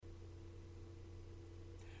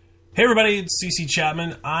Hey everybody, it's CC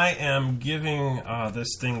Chapman. I am giving this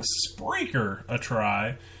thing Spreaker a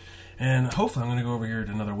try, and hopefully I'm going to go over here to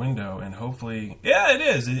another window, and hopefully, yeah, it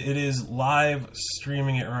is. It is live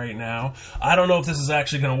streaming it right now. I don't know if this is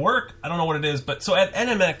actually going to work. I don't know what it is, but so at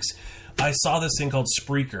NMX, I saw this thing called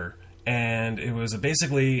Spreaker, and it was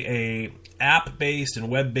basically a app-based and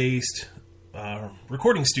web-based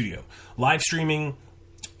recording studio, live streaming.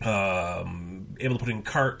 Able to put in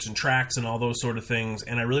carts and tracks and all those sort of things,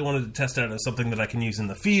 and I really wanted to test it out as something that I can use in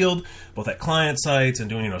the field, both at client sites and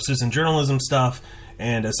doing citizen journalism stuff,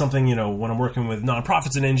 and as something when I'm working with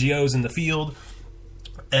nonprofits and NGOs in the field.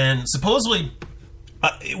 And supposedly,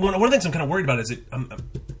 one of the things I'm kind of worried about is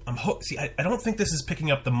I don't think this is picking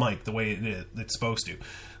up the mic the way it's supposed to.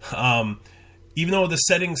 Even though the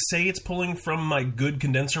settings say it's pulling from my good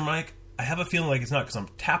condenser mic, I have a feeling like it's not because I'm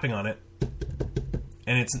tapping on it.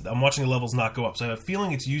 And I'm watching the levels not go up. So I have a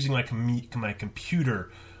feeling it's using my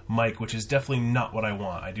computer mic, which is definitely not what I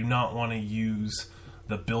want. I do not want to use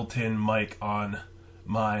the built-in mic on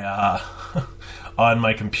my on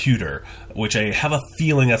my computer, which I have a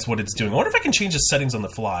feeling that's what it's doing. I wonder if I can change the settings on the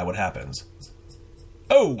fly. What happens?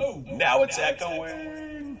 Oh, now it's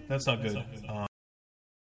echoing. That's not good. So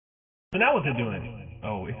now what's it doing?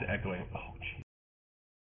 Oh, it's echoing. Oh, geez.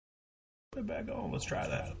 Put it back on. Let's try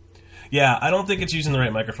that. Yeah, I don't think it's using the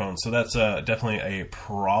right microphone, so that's definitely a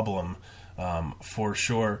problem for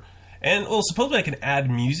sure. And, well, supposedly I can add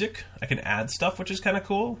music. I can add stuff, which is kind of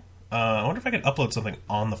cool. I wonder if I can upload something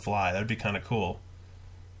on the fly. That would be kind of cool.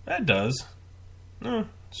 That does.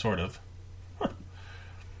 Sort of.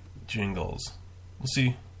 Jingles. We'll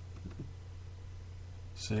see.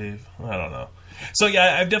 Save. I don't know. So,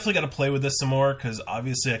 yeah, I've definitely got to play with this some more, because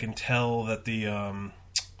obviously I can tell that the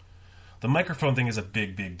microphone thing is a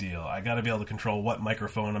big deal. I got to be able to control what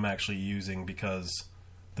microphone I'm actually using, because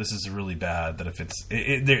this is really bad. That if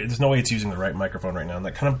there's no way it's using the right microphone right now, and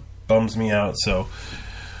that kind of bums me out. So,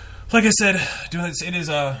 like I said, doing this, it is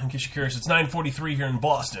in case you're curious, it's 9:43 here in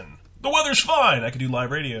Boston. The weather's fine. I could do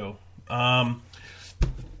live radio.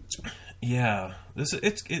 Yeah,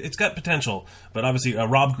 it's got potential, but obviously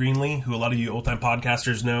Rob Greenlee, who a lot of you old time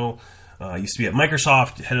podcasters know. Used to be at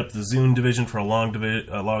Microsoft, headed up the Zune division for a long time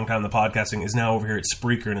in the podcasting, is now over here at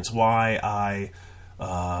Spreaker, and it's why I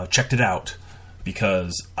checked it out,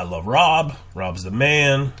 because I love Rob. Rob's the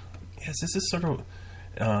man. Yes, this is sort of...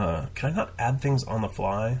 can I not add things on the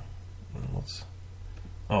fly?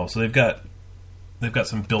 So they've got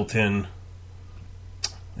some built-in...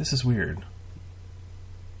 This is weird.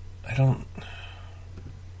 I don't...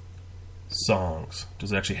 Songs.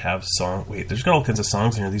 Does it actually have song? Wait, there's got all kinds of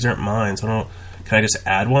songs in here. These aren't mine, so I don't... Can I just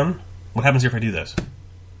add one? What happens here if I do this? I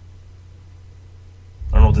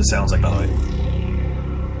don't know what this sounds like, by the way.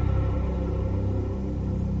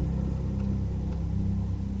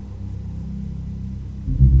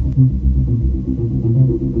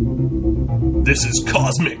 This is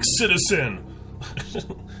Cosmic Citizen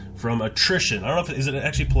from Attrition. I don't know if is it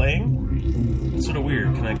actually playing? It's sort of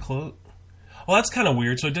weird. Can I close? Well, that's kind of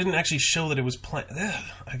weird. So it didn't actually show that it was playing.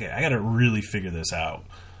 Okay, I got to really figure this out.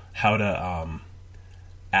 How to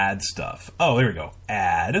add stuff. Oh, there we go.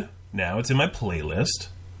 Add. Now it's in my playlist.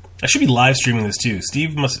 I should be live streaming this too.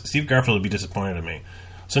 Steve Garfield would be disappointed in me.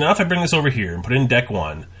 So now if I bring this over here and put it in deck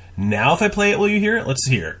 1, now if I play it, will you hear it? Let's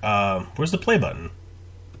hear. Where's the play button?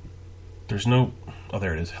 There's no... Oh,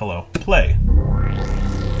 there it is. Hello. Play. And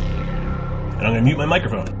I'm going to mute my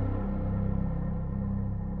microphone.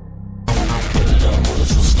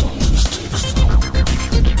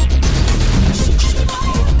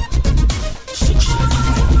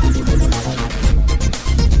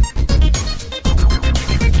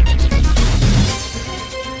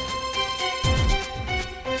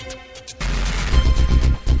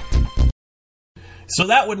 So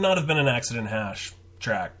that would not have been an accident hash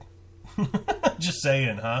track. Just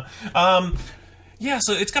saying, huh? Yeah,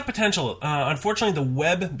 so it's got potential. Unfortunately, the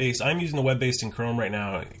web-based... I'm using the web-based in Chrome right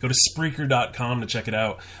now. Go to Spreaker.com to check it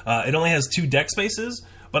out. It only has 2 deck spaces,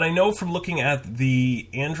 but I know from looking at the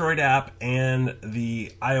Android app and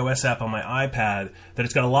the iOS app on my iPad that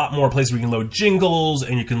it's got a lot more places where you can load jingles,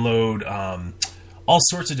 and you can load all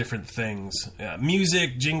sorts of different things.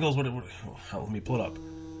 Music, jingles... let me pull it up.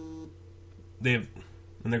 They have...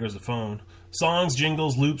 And there goes the phone. Songs,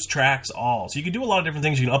 jingles, loops, tracks, all. So you can do a lot of different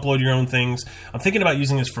things. You can upload your own things. I'm thinking about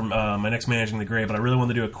using this for my next Managing the Gray, but I really want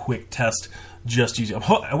to do a quick test just using it.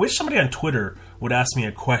 I wish somebody on Twitter would ask me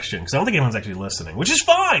a question, because I don't think anyone's actually listening, which is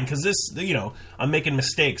fine, because this, I'm making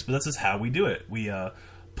mistakes, but this is how we do it. We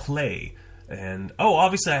play. And,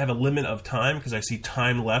 obviously I have a limit of time, because I see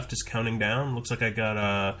time left is counting down. Looks like I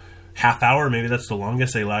got half hour. Maybe that's the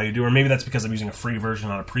longest they allow you to do, or maybe that's because I'm using a free version,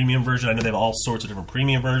 not a premium version. I know they have all sorts of different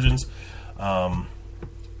premium versions. Oh,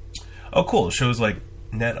 cool. It shows like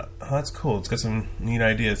net. Oh, that's cool. It's got some neat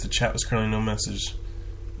ideas. The chat was currently no message.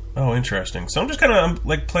 Oh, interesting. So I'm just kind of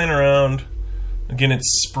like playing around. Again,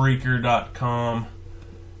 it's Spreaker.com.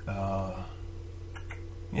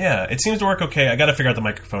 Yeah, it seems to work okay. I got to figure out the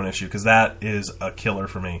microphone issue because that is a killer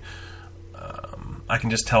for me. I can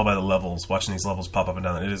just tell by the levels, watching these levels pop up and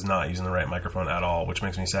down, that it is not using the right microphone at all, which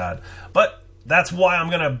makes me sad. But that's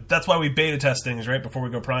why we beta test things right before we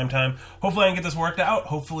go prime time. Hopefully I can get this worked out.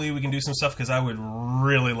 Hopefully we can do some stuff because I would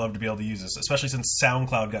really love to be able to use this, especially since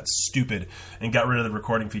SoundCloud got stupid and got rid of the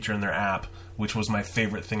recording feature in their app, which was my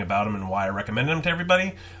favorite thing about them and why I recommended them to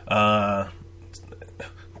everybody.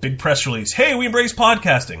 Big press release. Hey, we embrace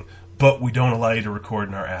podcasting, but we don't allow you to record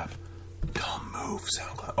in our app. Dumb move,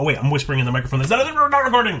 SoundCloud. Oh, wait, I'm whispering in the microphone. We're not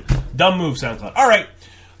recording. Dumb move, SoundCloud. All right.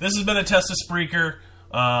 This has been a test of Spreaker.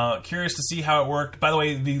 Curious to see how it worked. By the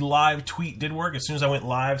way, the live tweet did work. As soon as I went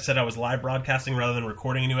live, said I was live broadcasting rather than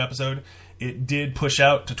recording a new episode. It did push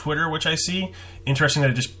out to Twitter, which I see. Interesting that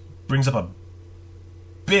it just brings up a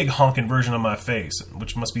big honking version of my face,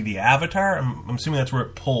 which must be the avatar. I'm assuming that's where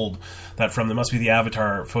it pulled that from. There must be the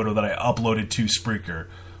avatar photo that I uploaded to Spreaker,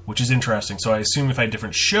 which is interesting. So I assume if I had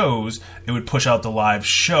different shows, it would push out the live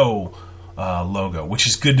show logo, which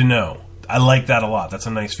is good to know. I like that a lot. That's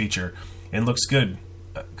a nice feature. It looks good.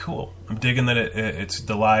 Cool. I'm digging that it's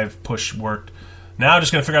the live push worked. Now I'm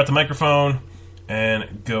just going to figure out the microphone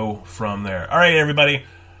and go from there. All right, everybody.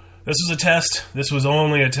 This was a test. This was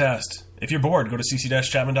only a test. If you're bored, go to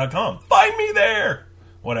cc-chapman.com. Find me there.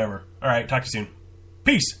 Whatever. All right, talk to you soon.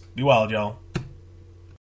 Peace. Be wild, y'all.